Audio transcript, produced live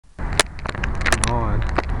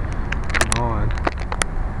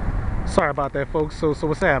Sorry about that, folks. So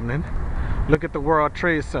what's happening? Look at the World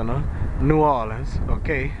Trade Center, New Orleans.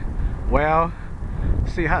 Okay. Well,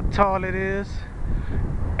 see how tall it is?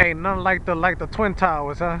 Ain't nothing like the Twin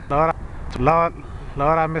Towers, huh? Lord,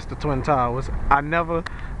 I miss the Twin Towers. I never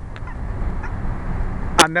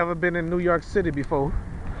been in New York City before.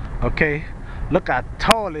 Okay. Look how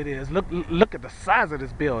tall it is. Look at the size of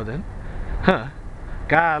this building. Huh.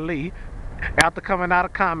 Golly. After coming out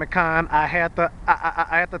of Comic-Con, I had to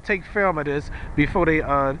take film of this before they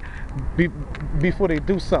before they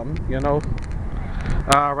do something, you know.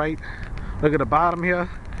 All right, look at the bottom here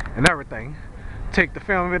and everything. Take the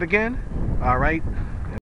film of it again. All right,